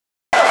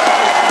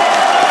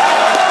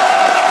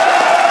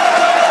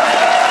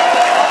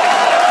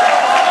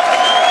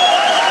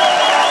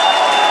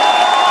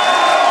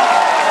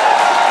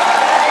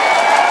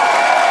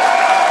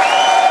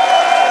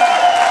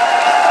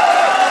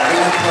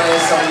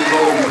we've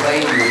already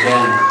played you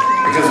again.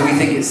 Because we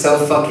think it's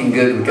so fucking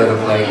good, we've got to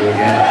play you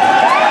again.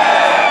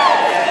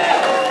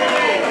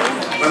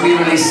 When we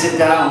released Sit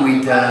Down,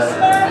 we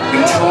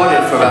toured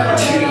it for about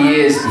 2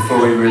 years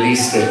before we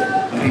released it.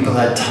 And people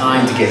had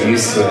time to get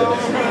used to it.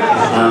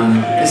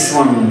 This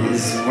one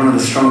is one of the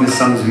strongest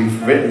songs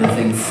we've written, I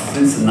think,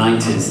 since the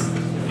 90s.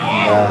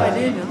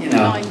 You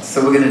know,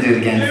 so we're going to do it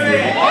again for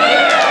you.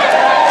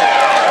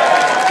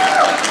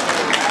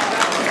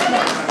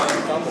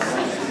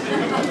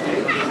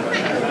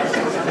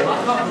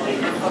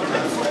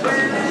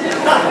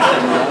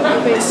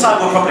 This time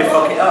we'll probably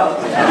fuck it up.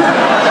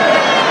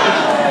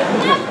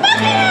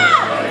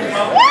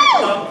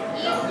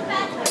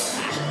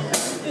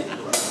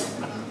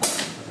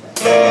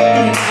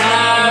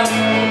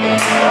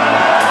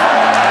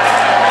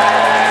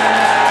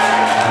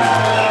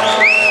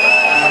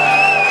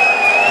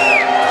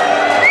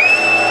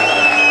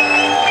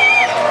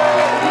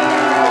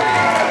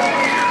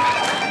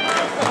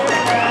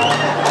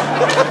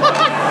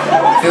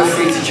 Feel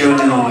free to join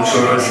in on the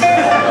chorus.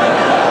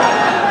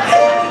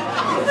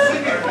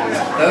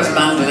 Those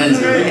mandolins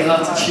are really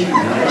hard to tune,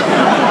 man.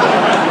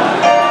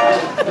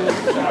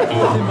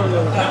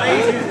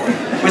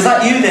 Was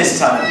that you this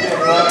time?